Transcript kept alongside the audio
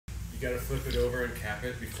You gotta flip it over and cap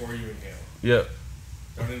it before you inhale. Yep.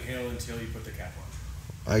 Don't inhale until you put the cap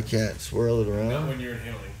on. I can't swirl it around? Not when you're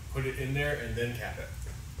inhaling. Put it in there and then cap it.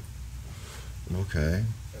 Okay.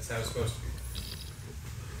 That's how it's supposed to be.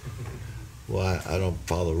 Well, I don't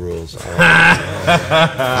follow rules.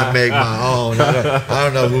 I make my own. I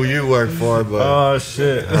don't know who you work for, but... Oh,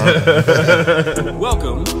 shit.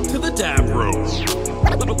 Welcome to the Dab Roast.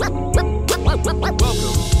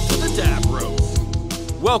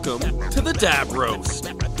 Welcome to the Dab Roast.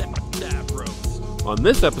 On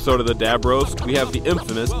this episode of the Dab Roast, we have the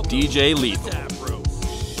infamous DJ Lethal.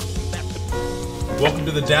 Welcome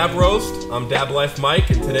to the Dab Roast. I'm Dab Life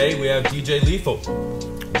Mike, and today we have DJ Lethal.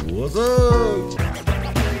 What's up? Pack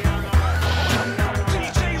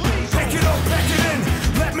it in,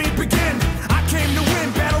 let me begin. I came to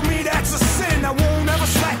win, battle me, that's a sin. I won't ever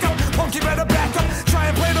slack up, punk, you better back up. Try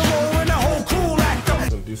and play the role and the whole cool act up. I'm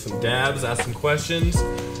gonna do some dabs, ask some questions,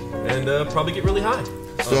 and probably get really high.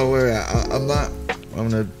 So I'm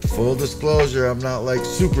gonna full disclosure, I'm not like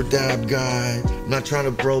super dab guy. I'm not trying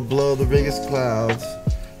to blow the biggest clouds.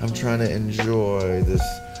 I'm trying to enjoy this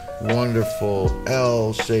wonderful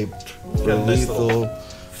L-shaped lethal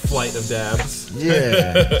flight of dabs.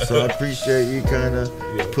 Yeah. So I appreciate you kind of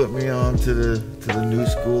put me on to the new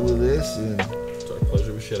school of this, and It's our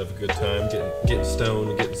pleasure. We should have a good time getting stoned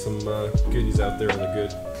and getting some goodies out there in the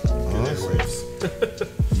good airwaves.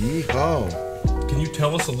 Yeehaw. Can you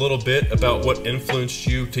tell us a little bit about what influenced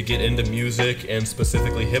you to get into music and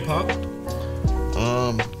specifically hip hop?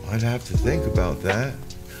 I'd have to think about that.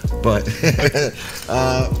 But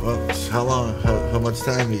how much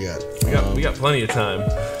time you got? We got plenty of time.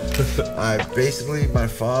 Basically my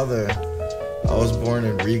father, I was born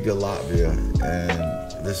in Riga, Latvia,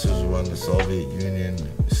 and this was when the Soviet Union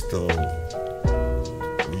still,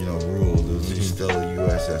 ruled. It was still the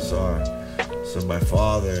USSR. So my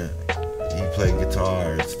father, he played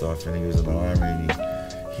guitar and stuff, and he was in the army,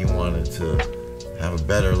 and he wanted to have a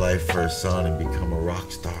better life for his son and become a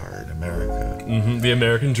rock star in America. Mm-hmm. The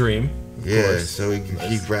American dream. Yeah, so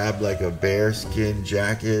he grabbed like a bearskin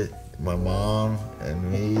jacket, my mom and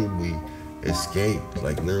me, and we escaped,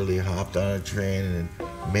 like literally hopped on a train and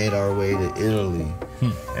made our way to Italy.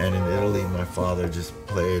 And in Italy, my father just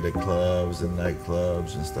played at clubs and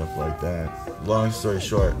nightclubs and stuff like that. Long story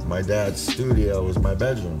short, my dad's studio was my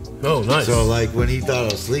bedroom. Oh, nice. So like when he thought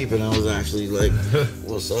I was sleeping, I was actually like,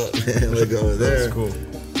 what's up, man? Like over there. That's cool.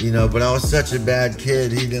 But I was such a bad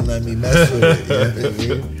kid, he didn't let me mess with it, you know what I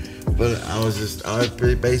mean? But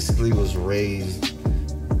I basically was raised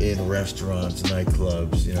in restaurants,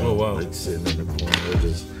 nightclubs, Oh, wow. like sitting in the corner,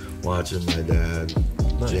 just watching my dad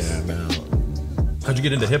jam out. How'd you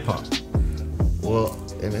get into hip hop? Well,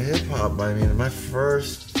 in hip hop, I mean, my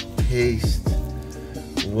first taste,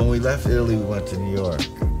 when we left Italy, we went to New York.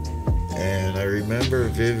 And I remember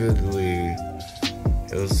vividly,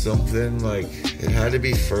 it was something like, it had to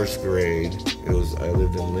be first grade. I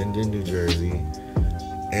lived in Linden, New Jersey.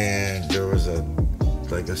 And there was a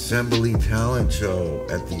assembly talent show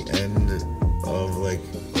at the end of like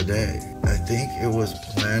a day. I think it was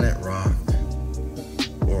Planet Rock.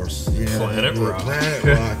 Planet Rock. Planet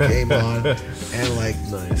Rock came on, and like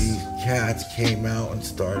these cats came out and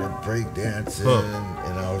started breakdancing,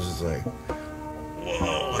 and I was just like,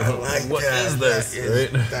 whoa, I like what that. Is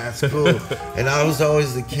this? That's cool. And I was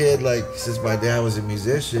always the kid, like, since my dad was a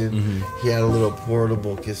musician, he had a little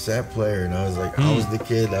portable cassette player, and I was like, I was the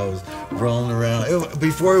kid that was rolling around.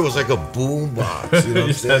 Before it was like a boom box, you know what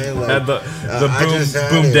I'm saying? Had the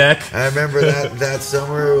boom deck. I remember that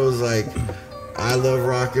summer, it was like, I Love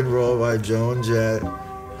Rock and Roll by Joan Jett,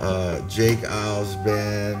 Jake Isles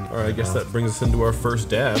Band. All right, I guess that brings us into our first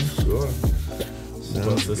dab. Sure.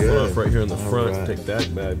 Bust this one off right here in the front. Right. Take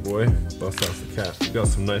that bad boy. Bust off the cap. We got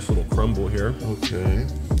some nice little crumble here. Okay.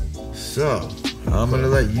 So, I'm going to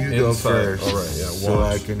let you go first. All right, yeah. So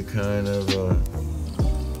I can kind of...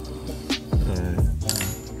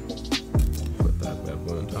 Put that bad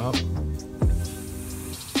boy on top.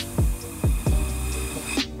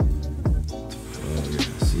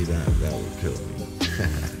 That would kill me.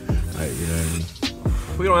 Right, you know what I mean?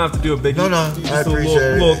 We don't have to do a big... No, just I appreciate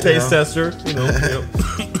a little it, taste tester,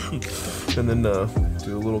 and then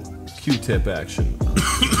do a little Q-tip action.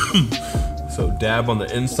 So dab on the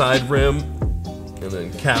inside rim, and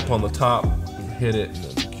then cap on the top, and hit it, and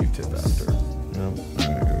then Q-tip after. Nope. All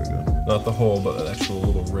right, here we go. Not the hole, but the actual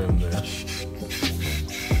little rim there.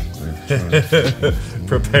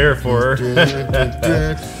 Prepare for her.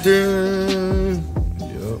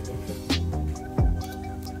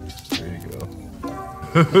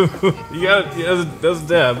 You got it. That's a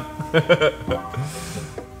dab.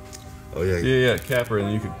 Oh yeah. Yeah, capper,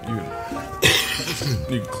 and you could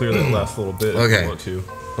clear that last little bit if Okay. you want to.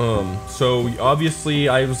 So obviously,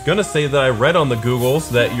 I was gonna say that I read on the Googles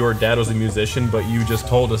that your dad was a musician, but you just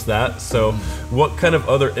told us that. So, what kind of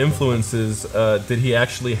other influences did he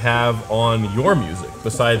actually have on your music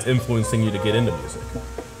besides influencing you to get into music?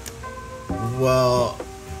 Well,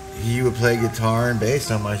 he would play guitar and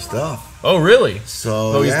bass on my stuff. Oh, really?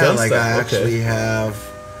 So he's yeah, done like stuff. I Okay. actually have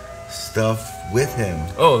stuff with him.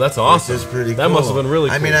 Oh, that's awesome. Which is pretty That cool. must have been really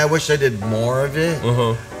cool. I mean, I wish I did more of it.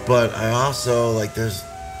 But I also like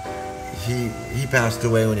he passed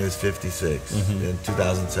away when he was 56 in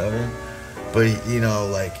 2007. But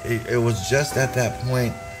it was just at that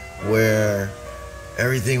point where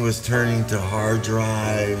everything was turning to hard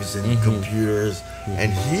drives and computers,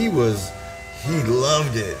 and he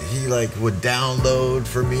loved it. He would download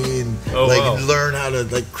for me and learn how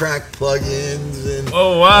to crack plugins and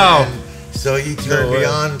and so he turned me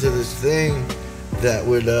on to this thing that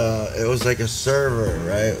would it was like a server,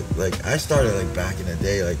 right? Like I started back in the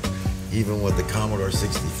day, even with the Commodore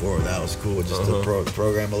 64, that was cool. Just to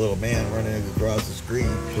program a little man running across the screen,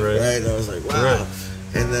 right? I was like, wow.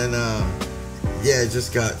 And then it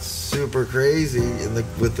just got super crazy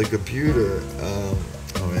with the computer.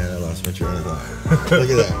 Oh man, I lost my train of thought. Look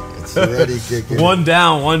at that. It's already kicking. One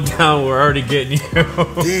down. We're already getting you.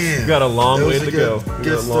 Damn. We got a long way to go.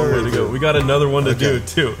 We got another one to do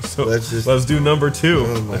too. So let's do number 2.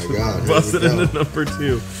 Oh my God. Bust it into number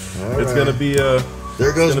 2. It's gonna be a.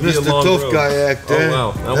 There goes Mr. Tough Guy Act.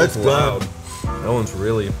 Oh wow, That's one's loud. That one's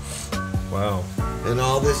really. Wow. And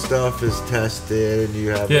all this stuff is tested, and you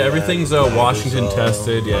have everything's Washington results.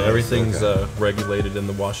 tested. Yeah, everything's regulated in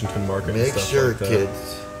the Washington market. Make and stuff sure, like that.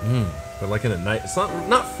 kids. But like in a night, it's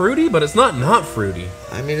not fruity, but it's not fruity.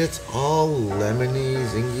 I mean, it's all lemony,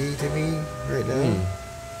 zingy to me right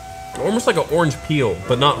now. Almost like an orange peel,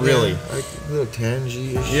 but not really. Like a little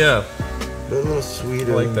tangy-ish. Yeah, But a little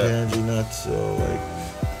sweeter like than that. tangy, not so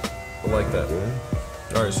I like that. good.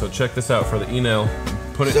 All right, so check this out for the E-nail.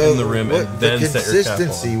 Put it in the rim and then set your cap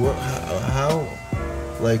consistency. on. How?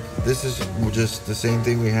 This is just the same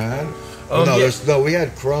thing we had. We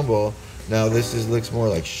had crumble. Now this looks more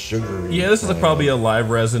like sugary. Yeah, this is probably a live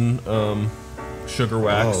resin sugar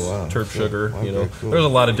wax, Oh, wow. terp sugar. Okay, cool. There's a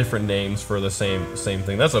lot of different names for the same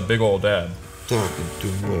thing. That's a big old dab. Talking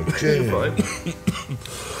too much.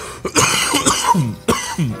 Right.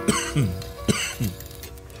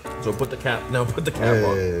 So put the cap. Now put the cap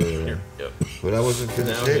on. Here. Yep. But I wasn't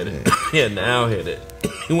finished Now hit hitting it. it. Yeah, now hit it.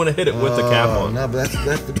 You want to hit it with the cap on. No, but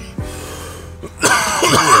that's the.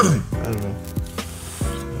 I don't know.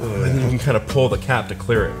 Oh, And then yeah. you can kind of pull the cap to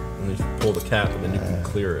clear it. And then you pull the cap and then you can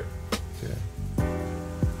clear it.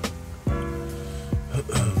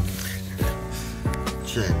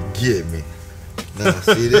 Trying to get me. Nah,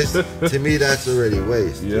 see this? To me, that's already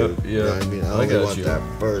waste. Yep, dude. You know what I mean? I I only got want you.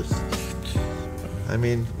 that first. I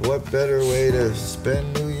mean, what better way to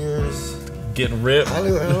spend New Year's? Get ripped. I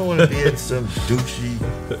don't want to be in some douchey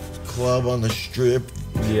club on the strip,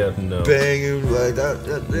 Yeah, no. banging like that.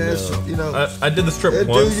 That's, No. you know, I did the strip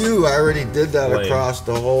do once. you? I already did that Lame. across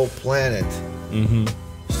the whole planet.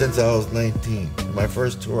 Since I was 19. My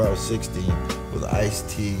first tour, I was 16 with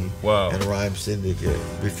Ice-T Wow. and Rhyme Syndicate.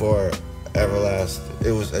 Before Everlast,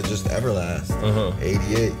 it was just Everlast.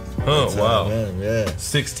 88. Oh, That's how wow. I met him, yeah.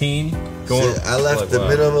 16. I left like, the wow.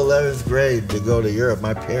 middle of 11th grade to go to Europe.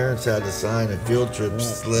 My parents had to sign a field trip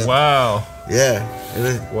slip. Wow.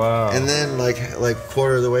 Yeah. Wow. And then like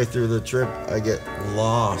quarter of the way through the trip, I get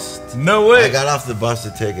lost. No way. I got off the bus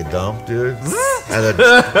to take a dump, dude.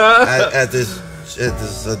 at this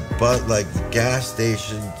gas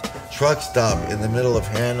station truck stop in the middle of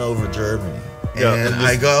Hanover, Germany. Yeah, And and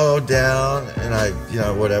I go down and I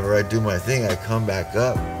do my thing. I come back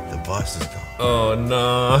up. The bus is gone. Oh,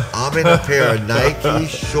 no. I'm in a pair of Nike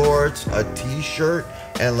shorts, a t-shirt,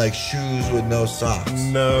 and shoes with no socks.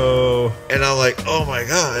 No. And I'm like, oh my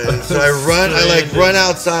God. And so I run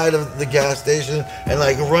outside of the gas station and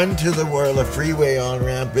run to where the freeway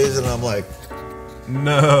on-ramp is, and I'm like,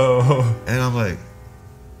 No.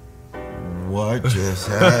 what just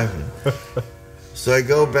happened? So I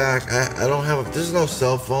go back. I don't have, there's no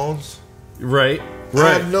cell phones. Right.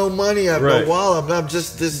 I have no money. I have Right. no wallet. I'm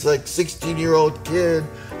just this 16-year-old kid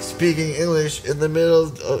speaking English in the middle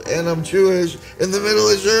of, and I'm Jewish in the middle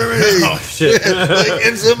of Germany. Oh, shit.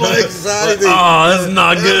 In some society. Oh, that's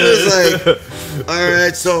not And good. I was all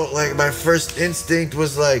right. So my first instinct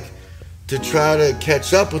was to try to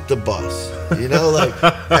catch up with the bus, and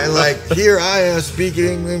here I am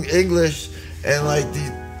speaking English, and I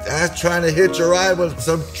was trying to hitch a ride with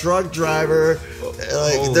some truck driver.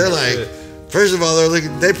 They're shit. First of all, they're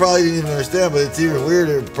looking. They probably didn't even understand, but it's even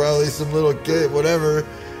weirder. Probably some little kid, whatever.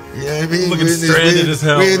 You know what I mean? Looking stranded as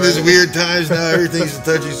hell. We're in this right? weird times now. Everything's a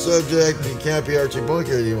touchy subject. You can't be Archie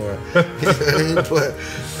Bunker anymore. You know what I mean? But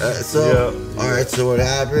all right. So what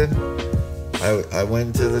happened? I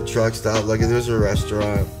went to the truck stop. Luckily, there was a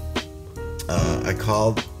restaurant. I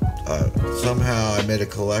called. Somehow I made a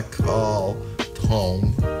collect call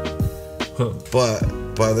home. But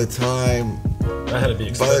by the time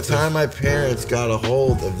my parents got a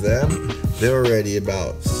hold of them, they were already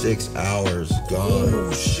about 6 hours gone.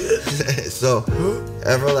 Oh shit! So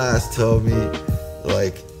Everlast told me,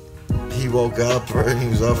 like, he woke up and he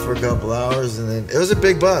was up for a couple hours, and then it was a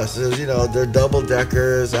big bus. It was, you know, they're double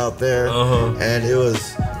deckers out there, and it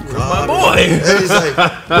was my boy. And he's like,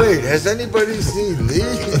 "Wait, has anybody seen Lee?"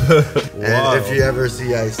 Wow. And if you ever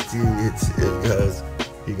see Ice-T,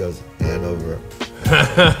 he goes Hanover.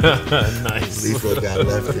 Nice. Lethal got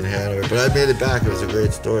left in Hanover, but I made it back. It was a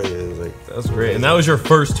great story. It was like, That's great. And that was your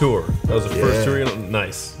first tour. That was the first tour.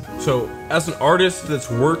 Nice. So, as an artist that's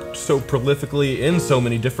worked so prolifically in so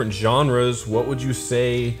many different genres, what would you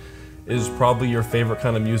say is probably your favorite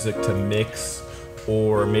kind of music to mix,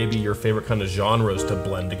 or maybe your favorite kind of genres to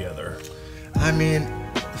blend together? I mean,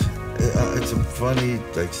 it's a funny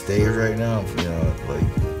like stage right now. You know, like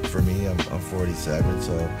for me, I'm 47,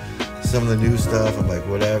 so some of the new stuff I'm like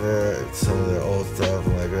whatever. Some of the old stuff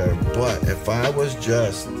I'm like whatever. But if I was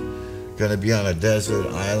just gonna be on a desert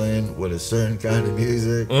island with a certain kind of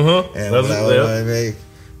music, and what I would want to make,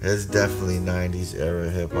 it's definitely 90s era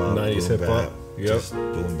hip hop. 90s hip hop. Yep. Just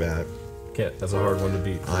boom bap. Okay, that's a hard one to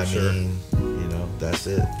beat. For I sure. mean, you know, that's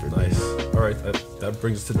it for Nice. me. All right, that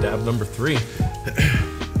brings us to dab number 3. Yeah,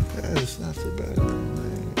 it's not too bad. A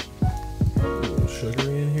little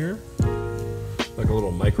sugary in here, like a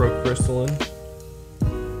little microcrystalline.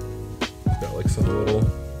 It's got like some little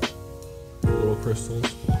crystals.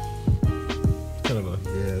 Kind of a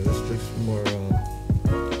this looks more.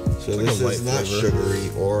 So like this a light is not flavor. sugary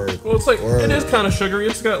or. well, it's like it is kind of sugary.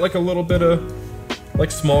 It's got like a little bit of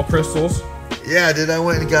like small crystals. Yeah, dude, I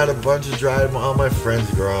went and got a bunch of dried. All my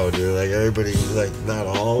friends grow, dude. Like everybody, like not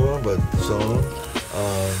all of them, but some of them.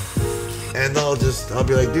 And I'll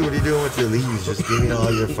be like, dude, what are you doing with your leaves? Just give me all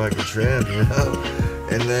your fucking trim, you know?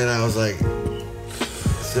 And then I was like,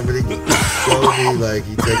 somebody showed me, like,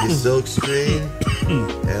 you take a silk screen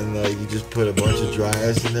and, like, you just put a bunch of dry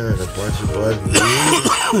ice in there and a bunch of bud and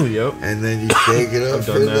leaves. Yep. And then you shake it up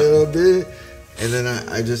for a little bit. And then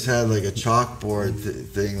I just had, like, a chalkboard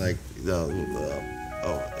thing, like,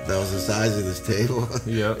 that was the size of this table.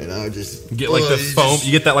 Yeah. And I would just Get like the foam. You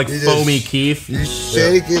get that like foamy keef. You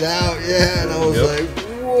shake it out, yeah. And I was like,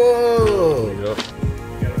 whoa. Yep. You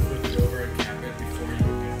gotta flip it over and cap it before you go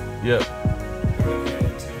in. Yep.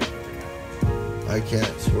 I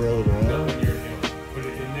can't swirl it around. Put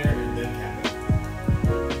it in there and then cap it.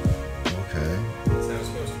 Okay. That's how it's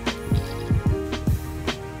supposed to be.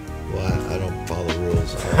 Well, I don't follow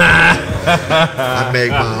rules. I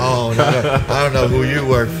make my own. I don't know who you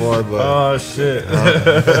work for, but. Oh shit.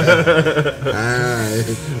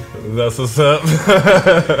 Alright. That's what's up.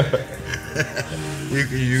 You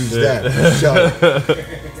can use that for sure.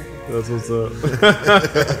 That's what's up.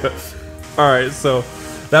 All right, so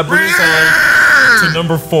that brings us on to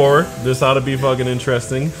number 4. This ought to be fucking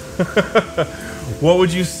interesting. What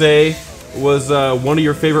would you say was one of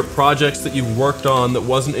your favorite projects that you've worked on that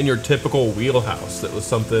wasn't in your typical wheelhouse? That was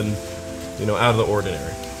something, you know, out of the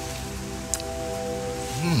ordinary.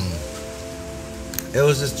 It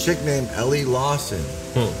was this chick named Ellie Lawson.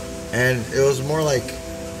 And it was more like,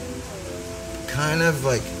 kind of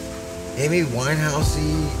like Amy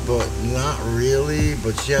Winehouse-y, but not really.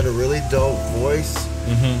 But she had a really dope voice.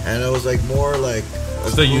 And it was like more like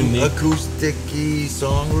acoustic-y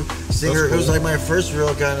singer. Cool. It was like my first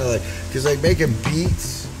real kind of like, because like making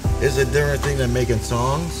beats is a different thing than making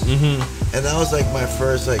songs. And that was like my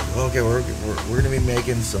first like, okay, we're gonna be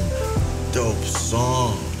making some dope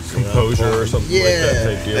songs. Composure, you know, or something like that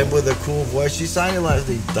type deal. And with a cool voice. She sounded like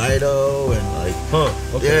the Dido and like,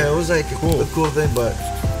 yeah, it was like a cool thing. But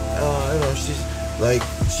you know, she's like,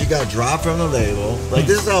 she got dropped from the label. Like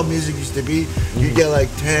this is how music used to be. You get like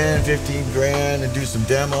 10, 15 grand and do some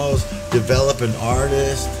demos, develop an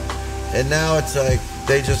artist, and now it's like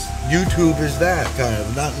they just YouTube is that kind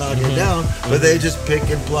of not knocking it down, but they just pick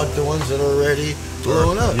and pluck the ones that are already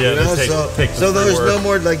blowing up. Yeah, you know? So there's no work.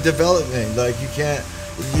 more like development. Like you can't.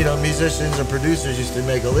 You know, musicians and producers used to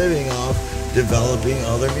make a living off developing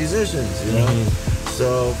other musicians, you know?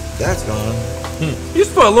 So that's gone. You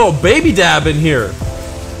just put a little baby dab in here.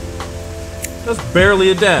 That's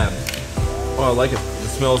barely a dab. Oh, I like it. It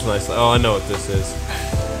smells nice. Oh, I know what this is.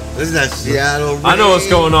 Isn't that Seattle rain? I know what's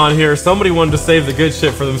going on here. Somebody wanted to save the good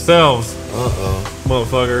shit for themselves.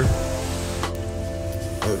 Motherfucker.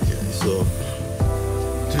 Okay, so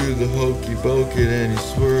do the hokey pokey, then you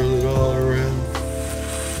swirl it all around.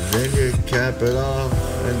 Then you cap it off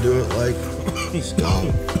and do it like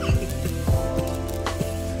Stomp.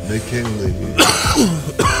 McKinley.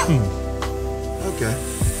 Okay.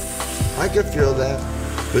 I can feel that.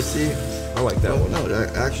 But see, I like that one. No,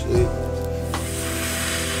 that actually.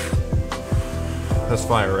 That's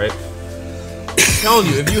fire, right? I'm telling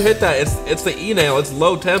you, if you hit that, it's the E nail. It's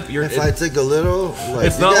low temp. If I take a little, like,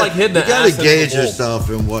 it's not like hitting the You ass gotta gauge in the yourself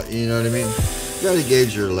in what, you know what I mean? You gotta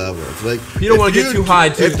gauge your level. It's like you don't want to get too high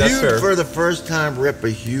too. If that's you fair. for the first time rip a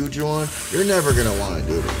huge one, you're never gonna want to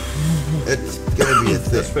do it. It's gonna be a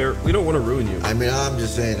thing. That's fair. We don't want to ruin you. I mean, I'm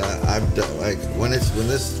just saying. I've done, like when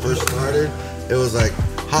this first started, it was like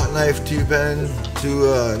hot knife, 2-pen,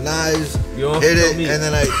 2 knives, hit it, and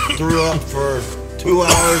then I threw up for 2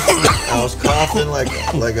 hours. I was coughing like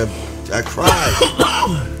I cried.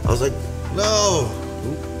 I was like, no.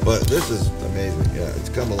 But this is amazing. Yeah, it's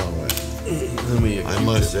come a long way. I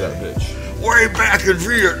must say. Way back in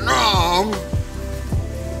Vietnam.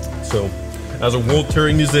 So, as a world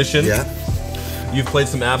touring musician, yeah, you've played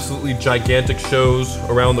some absolutely gigantic shows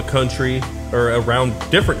around the country, or around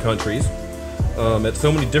different countries, at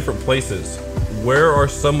so many different places. Where are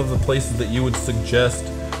some of the places that you would suggest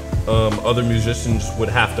other musicians would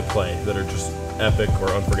have to play that are just epic or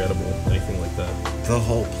unforgettable, anything like that? The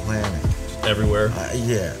whole planet. Just everywhere?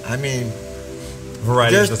 Yeah, I mean,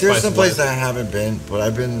 variety. There's some places I haven't been, but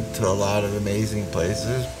I've been to a lot of amazing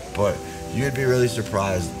places. But you'd be really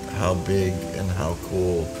surprised how big and how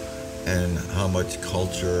cool and how much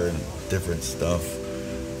culture and different stuff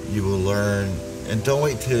you will learn. And don't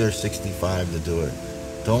wait till you're 65 to do it.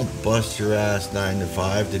 Don't bust your ass 9 to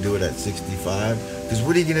 5 to do it at 65. Because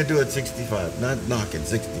what are you going to do at 65? Not knocking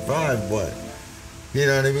 65, but you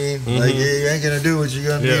know what I mean? Mm-hmm. Like, you ain't going to do what you're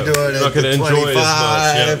going to be doing not at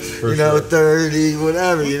 25, you know, 30,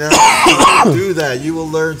 whatever, you know? Do that. You will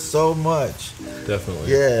learn so much.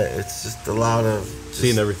 Definitely. Yeah, it's just a lot of...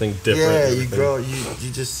 seeing everything different. Yeah, you grow,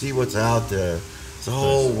 you just see what's out there. It's a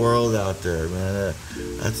whole world out there, man.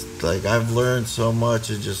 That's like, I've learned so much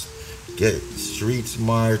and just get street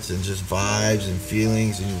smarts and just vibes and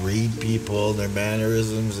feelings and read people and their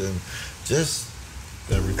mannerisms and just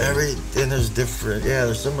everything. And there's different,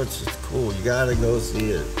 there's so much. It's cool. You gotta go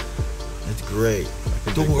see it. It's great.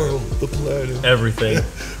 The world, the planet, everything.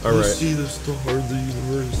 All right. See the stars, the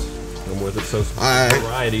universe. I'm with it. So right.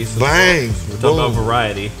 Variety. So bang. We're talking about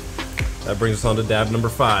variety. That brings us on to dab number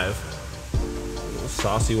 5. A little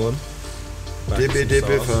saucy one. Dippy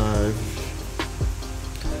 5.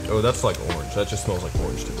 Oh, that's like orange. That just smells like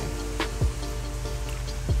orange to me.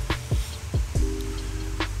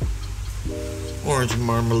 Orange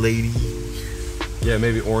marmalade. Yeah,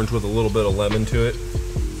 maybe orange with a little bit of lemon to it.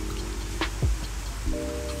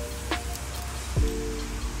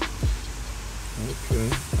 Okay.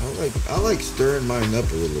 I like stirring mine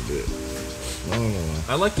up a little bit. I don't know.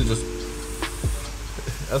 I like to just...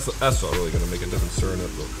 That's not really going to make a difference stirring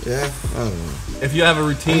it. But yeah, I don't know. If you have a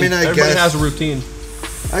routine, I mean, everybody has a routine.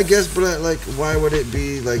 I guess, but like, why would it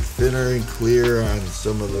be like thinner and clear on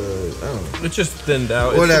some of the? I don't know. It's just thinned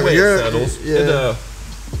out. Whatever. It's the way it settles. Yeah.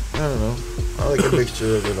 I don't know. I like a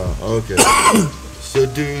mixture of it all. Okay. So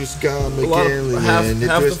do Scott McKinley, and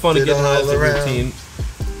half the fun of getting high is the routine.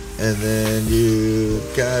 And then you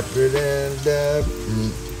cap it and dab.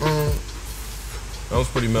 That was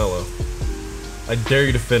pretty mellow. I dare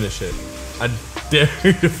you to finish it. I dare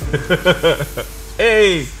you to.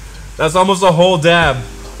 Hey, that's almost a whole dab.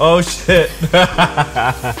 Oh shit.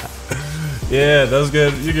 Yeah, that was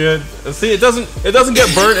good. You're good. See, it doesn't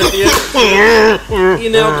get burnt at the end. You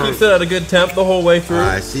know, keeps it at a good temp the whole way through.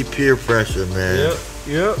 I see peer pressure, man.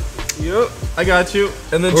 Yep. I got you.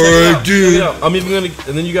 And then check it out. Dude. Check it out. I'm even gonna.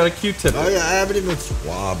 And then you got a Q-tip. Oh yeah, I haven't even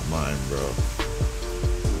swabbed mine, bro.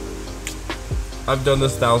 I've done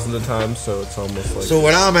this thousands of times, so it's almost like. So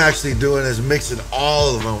what I'm actually doing is mixing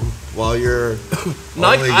all of them while you're.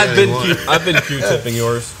 I've been Q-tipping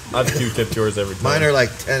yours. I've Q-tipped yours every time. Mine are like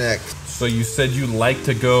 10x. So you said you like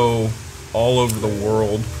to go all over the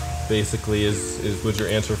world. Basically, was your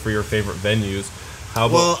answer for your favorite venues? How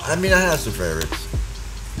about? Well, I mean, I have some favorites.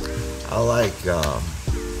 I like.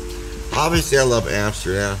 Obviously, I love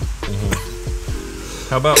Amsterdam. Mm-hmm.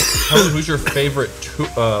 How about who's your favorite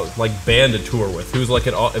like band to tour with? Who's like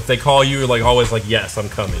if they call you, like always like yes, I'm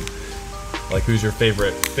coming. Like who's your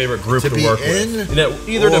favorite group to work with? You know,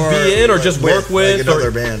 either to be in or just work with like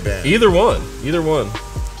another band. Either one.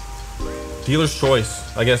 Dealer's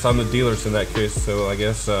choice. I guess I'm the dealers in that case, so I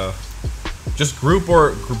guess just group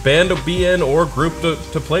or band to be in or group to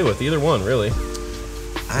play with. Either one, really.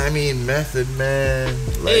 I mean, Method Man.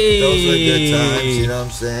 Like, Hey. those are good times, you know what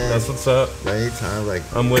I'm saying? That's what's up. Anytime, like.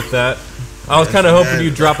 I'm with that. I was kind of hoping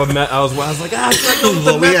you'd drop a I was like, should I go with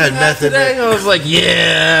the We had Method Method today? Man. I was like, That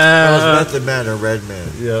yeah. was Method Man or Red Man.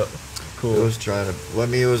 Yeah. It Cool. was trying to. I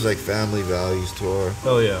mean, it was like Family Values tour.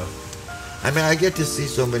 Hell yeah. I mean, I get to see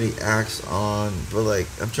so many acts on, but like,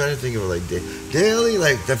 I'm trying to think of like daily,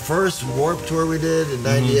 like the first Warped tour we did in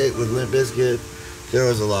 '98 with Limp Bizkit. There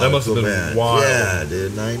was a lot That of must have cool been bands. wild. Yeah,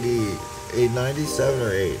 dude, 97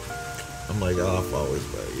 or 8. I'm like off always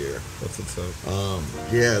by a year. That's what's up.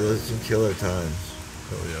 Yeah, those are some killer times.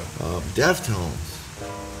 Hell yeah. Deftones,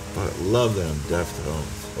 but love them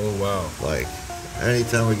Deftones. Oh wow. Like,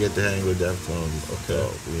 anytime we get to hang with Deftones, it's Okay.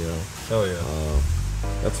 dope, you know. Hell yeah.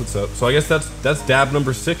 That's what's up. So I guess that's dab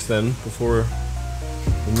number 6 then. Before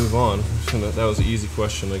we move on, that was an easy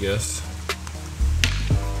question, I guess.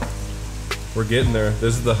 We're getting there.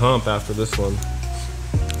 This is the hump after this one.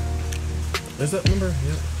 Is that number?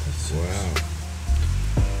 Yeah. That's 6. Wow.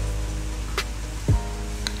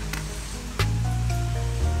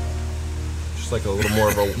 Just like a little more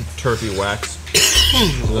of a turfy wax.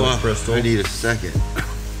 Little crystal. I need a second.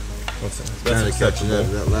 What's that? Trying That's to catch up acceptable.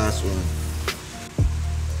 to that last one.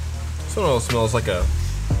 This one all smells like a.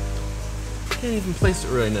 I can't even place it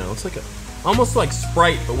right now. It's like a, almost like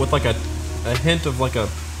Sprite, but with like a hint of like a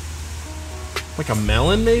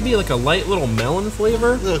melon, maybe like a light little melon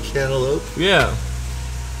flavor. Little cantaloupe. Yeah.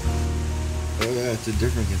 Oh yeah, it's a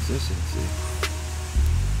different consistency.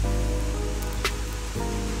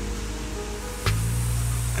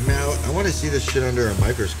 I mean, I want to see this shit under a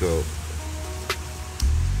microscope.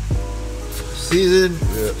 Season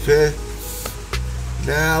 5th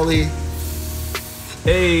finale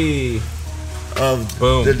Hey. of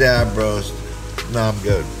Boom. the Dab Roast. No, I'm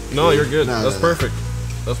good. No, you're good. No, That's no. perfect.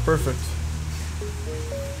 That's perfect.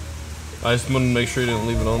 I just wanted to make sure you didn't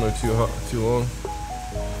leave it on there too long.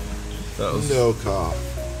 That was No cough.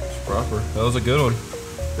 proper. That was a good one.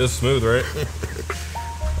 It was smooth, right?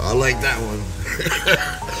 I like that one.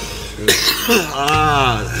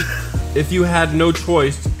 If you had no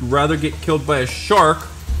choice, you'd rather get killed by a shark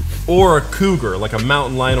or a cougar, like a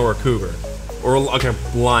mountain lion or a cougar, or like a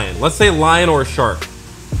lion. Let's say lion or a shark.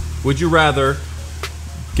 Would you rather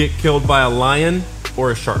get killed by a lion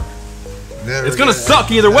or a shark? Never It's gonna suck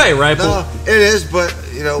either way, right? No, it is, but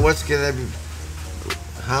you know what's gonna be?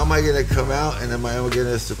 How am I gonna come out, and am I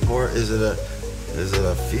gonna support? Is it a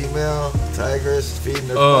female tigress feeding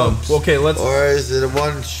her pups? Okay, let's. Or is it a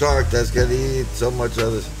one shark that's gonna eat so much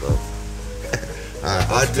other stuff? Alright,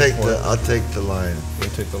 I'll take the lion. You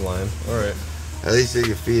take the lion. All right. At least he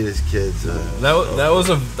can feed his kids. That was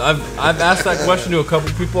a. I've asked that question to a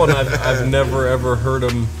couple people, and I've never ever heard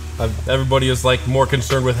them. Everybody is like more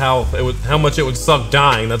concerned with how much it would suck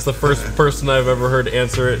dying. That's the first person I've ever heard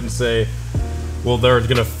answer it and say, well, they're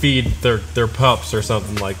gonna feed their pups or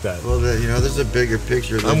something like that. Well, you know, there's a bigger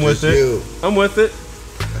picture than I'm with just it. you. I'm with it.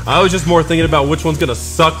 I was just more thinking about which one's gonna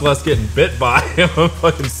suck less getting bit by. I'm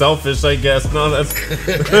fucking selfish, I guess. No, that's. I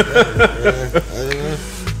don't know.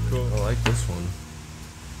 Cool. I like this one.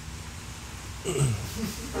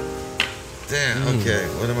 Damn. Okay.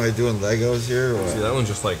 What am I doing? Legos here? Or See, that one's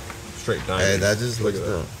just like straight diamond. Hey, that just Look looks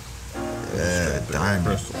at dope. Yeah, diamond.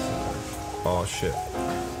 Crystal. Oh shit.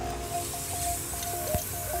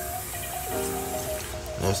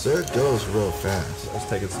 Oh, so it goes real fast. I was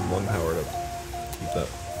taking some lung power to keep that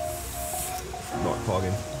not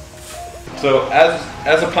clogging. So,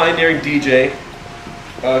 as a pioneering DJ,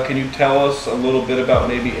 can you tell us a little bit about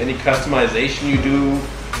maybe any customization you do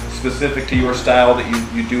specific to your style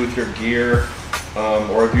that you do with your gear?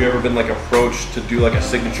 Or have you ever been like approached to do like a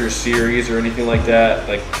signature series or anything like that?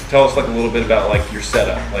 Like, tell us like a little bit about like your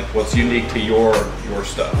setup, like what's unique to your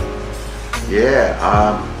stuff.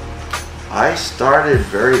 Yeah, I started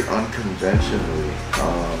very unconventionally.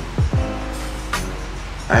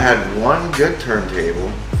 I had one good turntable,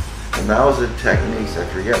 and that was a Techniques. I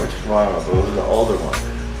forget which model, but it was the older one.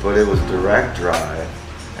 But it was direct drive,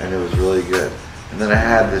 and it was really good. And then I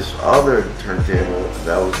had this other turntable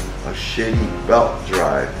that was a shitty belt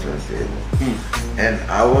drive turntable. And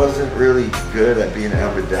I wasn't really good at being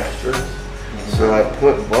ambidextrous, so I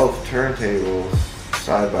put both turntables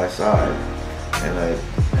side by side, and I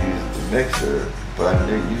used the mixer, but I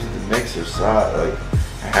didn't use the mixer side, like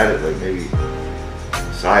I had it like maybe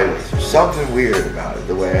sideways or something weird about it,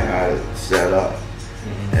 the way I had it set up.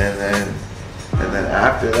 And then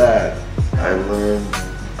after that, I learned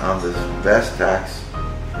on this Bestax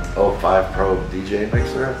 05 Pro DJ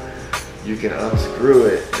mixer you can unscrew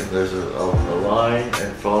it, and there's a line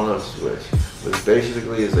and phono switch, which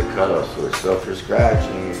basically is a cutoff switch. So if you're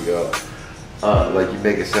scratching, you go, like you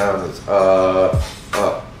make a sound that's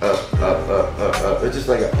it's just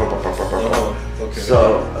like a Okay.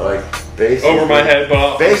 So like basically Over my head, but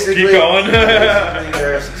I'll basically keep going. basically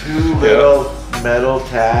there's two little metal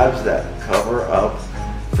tabs that cover up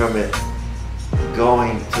from it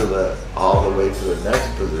going to all the way to the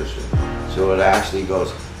next position. So it actually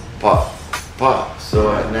goes pop, pop.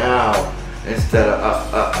 So now instead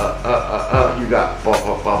of you got pop,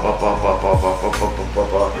 pop, pop, pop, pop, pop, pop, pop, pop, pop, pop,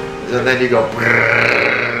 pop, and then you go.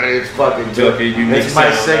 It's fucking good. It's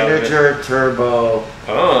my signature turbo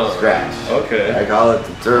scratch. Okay. I call it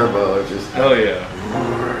the turbo. It's just hell yeah.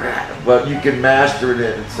 But you can master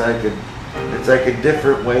it. It's like a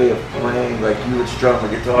different way of playing, like you would strum a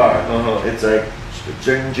guitar. It's like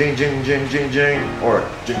jing jing jing jing jing jing, or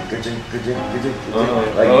jing jing jing jing jing,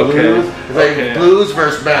 like blues. It's like blues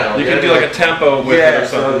versus metal. You can do like a tempo with it or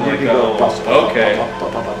something like that. Okay.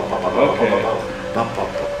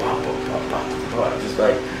 Just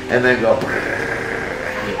like, and then go.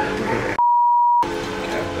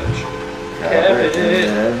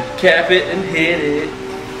 Cap it and hit it.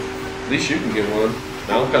 At least you can get one.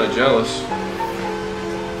 Now I'm kind of jealous.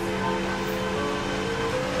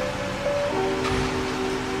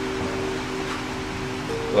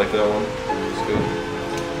 Like that one? It's good.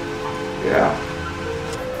 Yeah.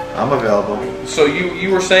 I'm available. So you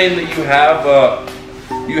were saying that you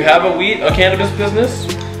have a cannabis business?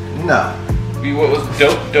 No. What was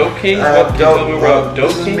Dope Kings?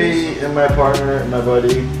 This is me and my partner and my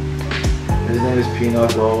buddy. His name is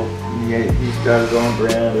Pinochle. He's got his own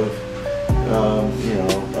brand of,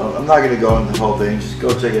 I'm not going to go into the whole thing. Just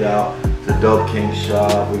go check it out. The Dope King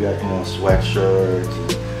shop. We got, sweatshirts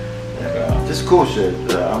and just cool shit.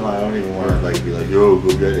 I don't even want to be like, yo, go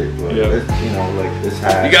get it. But it's, like this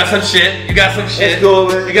hat. You got some shit. It's cool,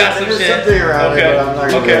 man. You got some There's shit. something around it, but I'm not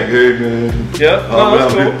going to be like, hey, man. Yeah.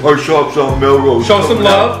 That's cool. Our shop's on Melrose. Show some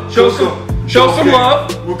love. Show some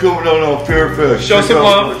love. We're coming down on Fairfax. Show some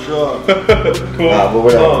love. Cool. But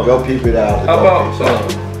whatever. Go peep it out. How about?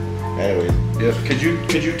 Anyways. Yeah.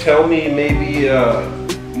 Could you tell me maybe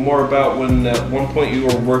more about when at one point you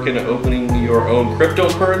were working at opening your own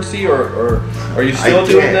cryptocurrency, or are you still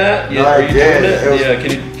doing that? Yeah. Are you doing it?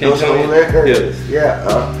 Can you tell me?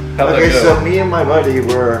 Okay. So me and my buddy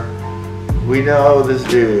we know this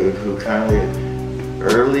dude who kind of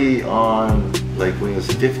early on, like when he was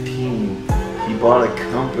 15, he bought a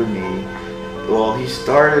company. Well, he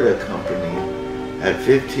started a company at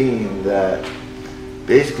 15 that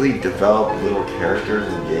basically developed little characters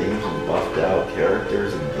in games and buffed out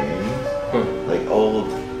characters in games, like old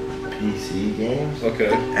PC games.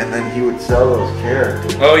 Okay. And then he would sell those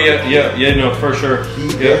characters. Oh yeah, no, for sure. He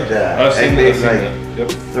did that. I've seen made that. Like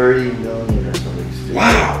 30 million or something stupid.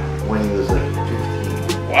 Wow. When he was like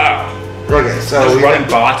 15. Wow. Okay, so just running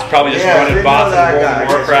bots, probably just running bots in World of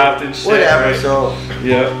Warcraft and shit. Whatever. Right? So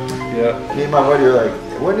yeah. Me and my buddy were like,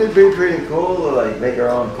 wouldn't it be pretty cool to like make our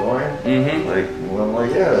own coin? Mm-hmm. Like, well, I'm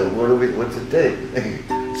like, yeah. What's it take?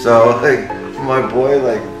 So like, my boy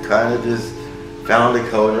like kind of just found a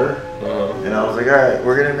coder, and I was like, all right,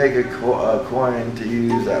 we're gonna make a coin to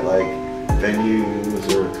use at like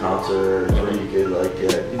venues or concerts where you could like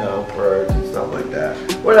get perks and stuff like that.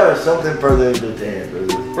 Whatever, something for the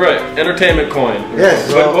entertainment. Right, entertainment coin. Yes.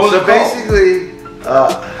 Yeah, what was it basically,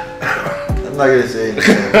 I'm not gonna say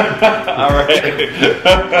anything. All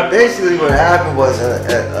right. Basically, what happened was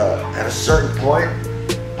at a certain point,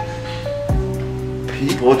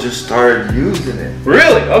 people just started using it.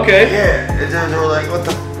 Really? Okay. Yeah, and then they were like, "What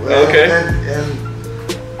the?" Okay.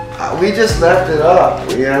 And we just left it up.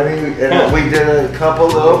 You know what I mean? And we did a couple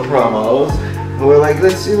little promos. And we're like,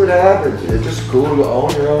 let's see what happens. It's just cool to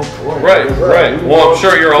own your own coin. Right. Well, I'm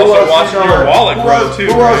sure you're also watching your wallet grow too.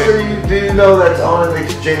 Who else do you know that's on an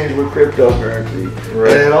exchange with cryptocurrency?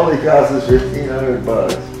 Right. And it only costs us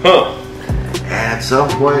 $1,500. Huh. At some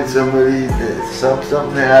point,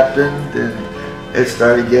 something happened and it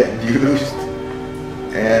started getting used.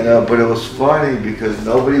 And but it was funny because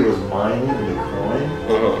nobody was mining the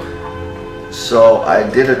coin. So I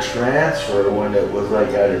did a transfer when it was like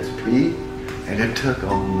at its peak, and it took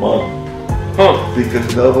a month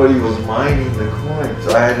because nobody was mining the coin.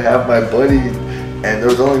 So I had to have my buddy, and there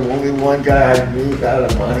was only one guy I knew how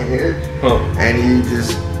to mine it, and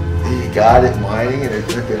he got it mining, and it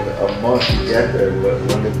took a month to get there.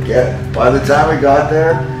 But by the time it got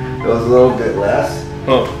there, it was a little bit less.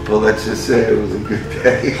 But let's just say it was a good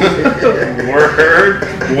day. Word.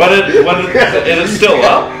 Is it still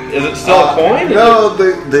up? Is it still a coin? No,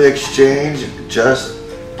 the exchange just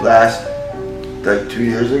last like 2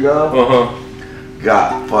 years ago,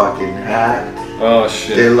 got fucking hacked. Oh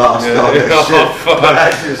shit! They lost all their shit. Fuck. But I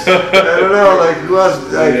don't know, like who else?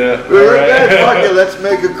 Like, Yeah, we were like, alright. hey, fuck it, let's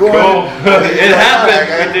make a coin. Cool. It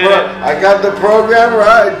happened. We did it. I got the program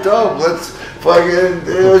right, dope. Let's fucking.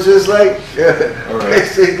 It was just like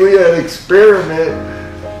basically an experiment.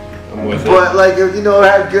 I'm with But it. like you know, it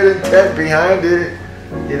had good intent behind it.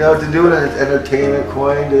 You know, to do an entertainment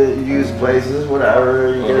coin to use places,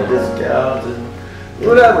 whatever. You get a discount and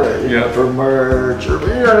whatever. You know, for merch or you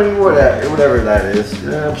know what I mean, whatever that is.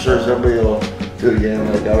 Yeah, I'm sure somebody will do it again.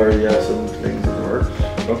 Like I already have some things in the works.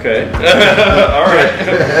 Okay. All right.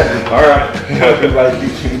 All right. Everybody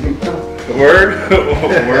keep changing. Word.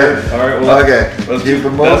 Word. All right. Well, Okay. Let's keep it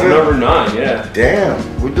moving. That's number 9. Yeah. Damn,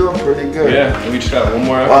 we're doing pretty good. Yeah. We just got one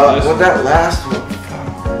more after this. Well, that last one.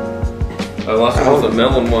 The last one was the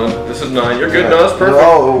melon one. This is 9. You're good. No, that's perfect.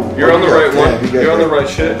 No, You're on the right damn, one. you got You're on the good right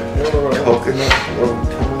shit. You're on the right one. coconut.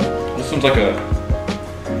 This one's like a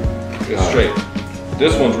straight.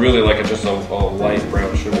 This one's really like just a light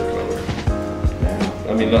brown sugar color.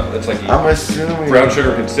 I mean, it's like I'm assuming brown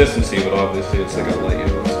sugar consistency, but obviously it's like a light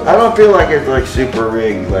yellow. So. I don't feel like it's like super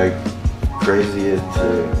rigged, like crazy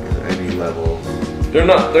to any levels. They're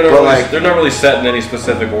not really set in any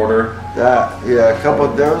specific order. That there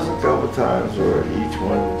was a couple times where each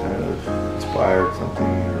one kind of inspired something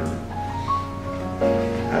or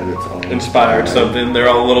had its own. Inspired something. They're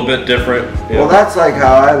all a little bit different. Yeah. Well, that's like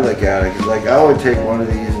how I look at it. Cause like I would take one of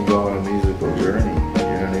these and go on a musical journey. You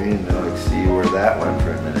know what I mean? And like see where that went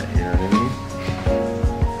for a minute. You know what I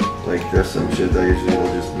mean? Like there's some shit that usually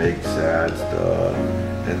will just make sad stuff,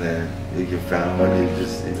 and then you can find one you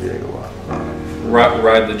be like, wow.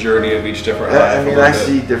 Ride the journey of each different life. I mean, I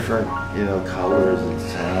see different, colors and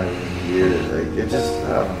sounds and hears. Like it just,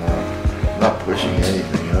 I don't know. I'm not pushing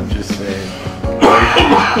anything. I'm just saying,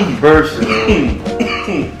 personally.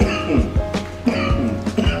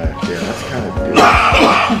 Yeah, that's kind of big.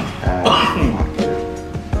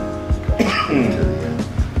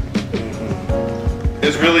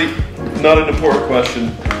 It's really not an important question.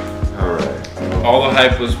 All right. All the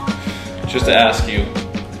hype was just to ask you,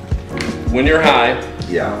 when you're high,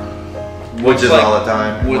 yeah, which is all the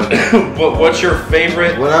time. What's your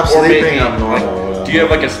favorite? When I'm sleeping, I'm normal. Do you have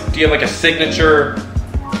like a signature?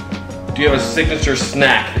 Do you have a signature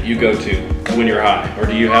snack that you go to when you're high, or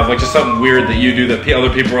do you have like just something weird that you do that other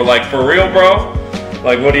people are like, for real, bro?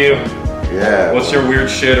 Like, what do you? Yeah. What's your weird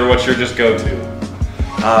shit, or what's your just go to?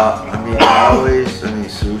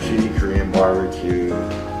 Sushi, Korean barbecue.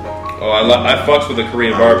 Oh, I fucks with the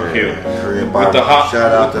Korean barbecue. Yeah, Korean With barbecue. the hot,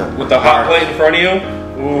 Shout out with the hot plate in front of you.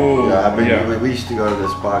 Ooh. Yeah, we used to go to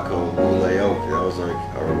this spot called Oak. That was like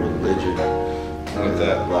our religion. A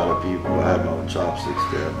lot of people. I had my own chopsticks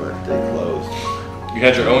there, but they closed. You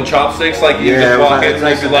had your own chopsticks, like you just walk in,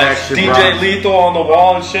 like DJ Lethal on the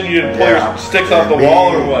wall and shit. You pull your sticks off the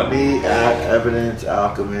wall, or what? Me, Evidence,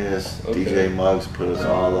 Alchemist, DJ Muggs put us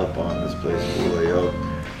all up on this place, Oak.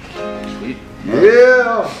 Sweet.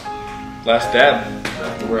 Yeah. Last dab.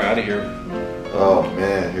 We're out of here. Oh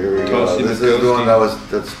man, here we go. Toasty This is the one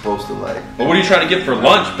that's supposed to like. Well, what are you trying to get for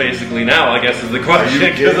lunch, basically? Now, I guess is the question,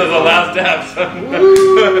 because of the last dab.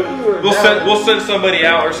 we'll send somebody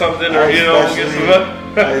out or something, or we'll get some.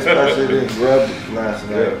 I especially didn't grub last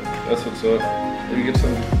night. Yeah, that's what's up. We can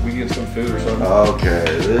get some food or something. Okay,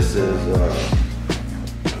 this is this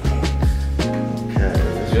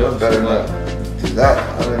one better not. That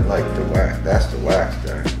I didn't like the wax. That's the wax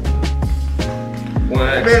there. Wax, I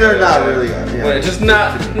mean, they're not really. Well, just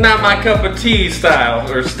not my cup of tea style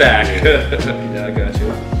or stack. Yeah, I got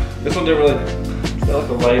you. This one didn't really smell like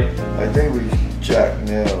a light. I think we jack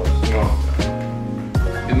nails.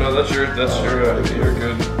 No, that's your. You're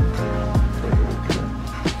good.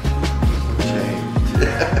 Changed.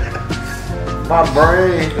 My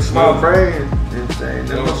brain. It's my smooth. brain. Insane.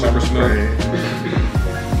 No, That's super my smooth. brain.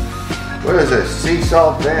 What is this? Sea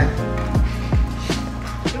salt then?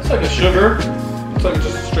 It's like a sugar. It's like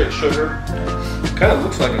just a straight sugar. Kind of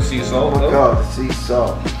looks like a sea salt, Oh my though. god, sea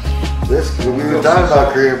salt. This we were talking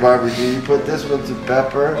about Korean barbecue. You put this one to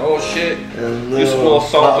pepper. Oh shit! And Do some little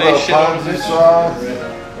salt-based shit on ponzu this. sauce.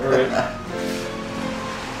 Alright.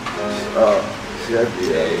 Oh, see, that'd be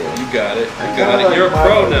You got it. I You got kinda it. You're a like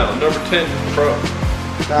pro mine. now. Number 10 pro.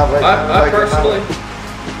 I I personally,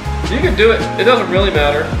 you can do it. It doesn't really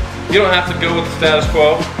matter. You don't have to go with the status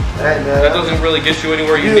quo. Hey, man, That doesn't really get you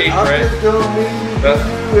anywhere unique, I'm right? just doing me. That's-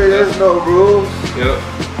 There's no rules. Yep.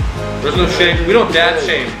 There's no shame. We don't dad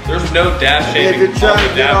shame. There's no dad If shaming you're on trying the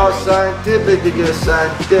to get dad all bros. scientific, you get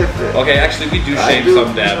scientific. Okay, actually, we do I shame do.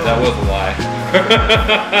 some dads. That was a lie.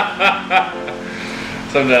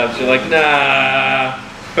 Sometimes you're like, nah.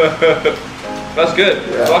 That's good.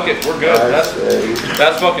 Yeah. Fuck it, we're good.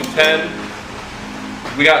 That's fucking 10.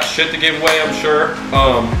 We got shit to give away, I'm sure.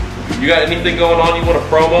 You got anything going on you want to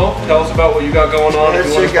promo? Tell us about what you got going on. Yeah,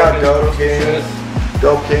 check out Dope Kings,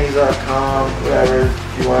 dopekings.com, whatever.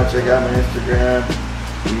 If you want to check out my Instagram,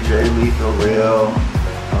 DJ Lethal Real.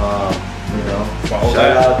 You know,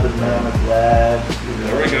 shout out to Mammoth Labs.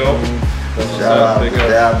 There we go. Shout out to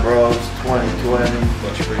Dab Bros 2020.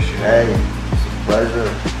 Much appreciated. Hey, it's a pleasure.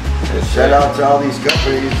 And shout out to all these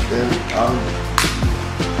companies. And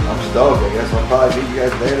I'm stoked. I guess I'll probably meet you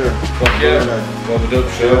guys later. Fuck yeah. Well, the dope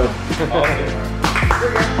show. Awesome.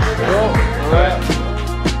 Cool. All right.